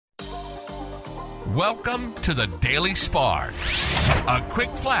Welcome to the Daily Spark, a quick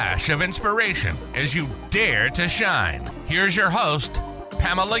flash of inspiration as you dare to shine. Here's your host,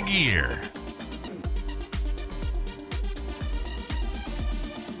 Pamela Gear.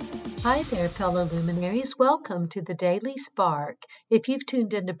 Hi there, fellow luminaries. Welcome to the Daily Spark. If you've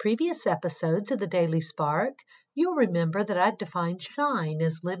tuned into previous episodes of the Daily Spark, you'll remember that I've defined shine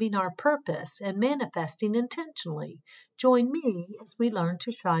as living our purpose and manifesting intentionally. Join me as we learn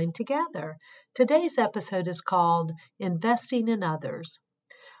to shine together. Today's episode is called Investing in Others.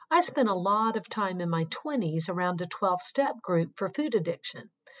 I spent a lot of time in my 20s around a 12-step group for food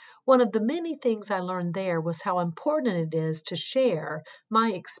addiction. One of the many things I learned there was how important it is to share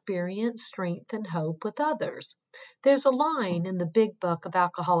my experience, strength, and hope with others. There's a line in the big book of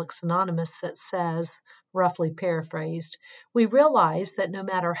Alcoholics Anonymous that says, roughly paraphrased, we realize that no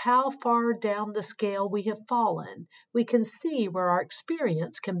matter how far down the scale we have fallen, we can see where our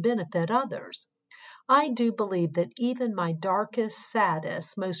experience can benefit others. I do believe that even my darkest,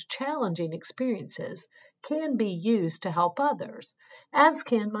 saddest, most challenging experiences can be used to help others, as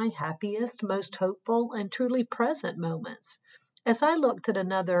can my happiest, most hopeful, and truly present moments. As I looked at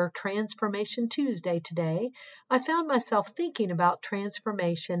another Transformation Tuesday today, I found myself thinking about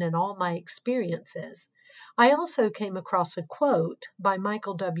transformation in all my experiences. I also came across a quote by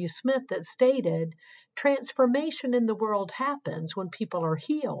Michael W. Smith that stated, "Transformation in the world happens when people are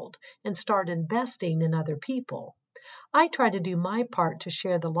healed and start investing in other people." I try to do my part to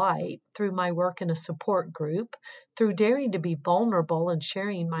share the light through my work in a support group, through daring to be vulnerable and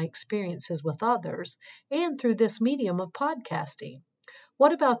sharing my experiences with others, and through this medium of podcasting.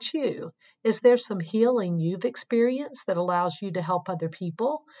 What about you? Is there some healing you've experienced that allows you to help other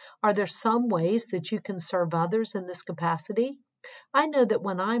people? Are there some ways that you can serve others in this capacity? I know that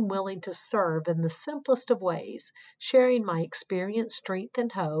when I'm willing to serve in the simplest of ways, sharing my experience, strength,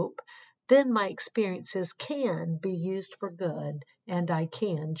 and hope, then my experiences can be used for good and I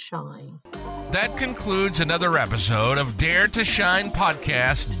can shine. That concludes another episode of Dare to Shine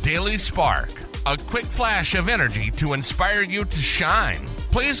Podcast Daily Spark, a quick flash of energy to inspire you to shine.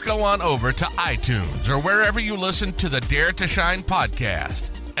 Please go on over to iTunes or wherever you listen to the Dare to Shine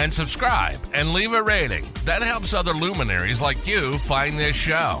podcast and subscribe and leave a rating. That helps other luminaries like you find this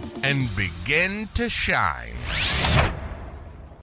show and begin to shine.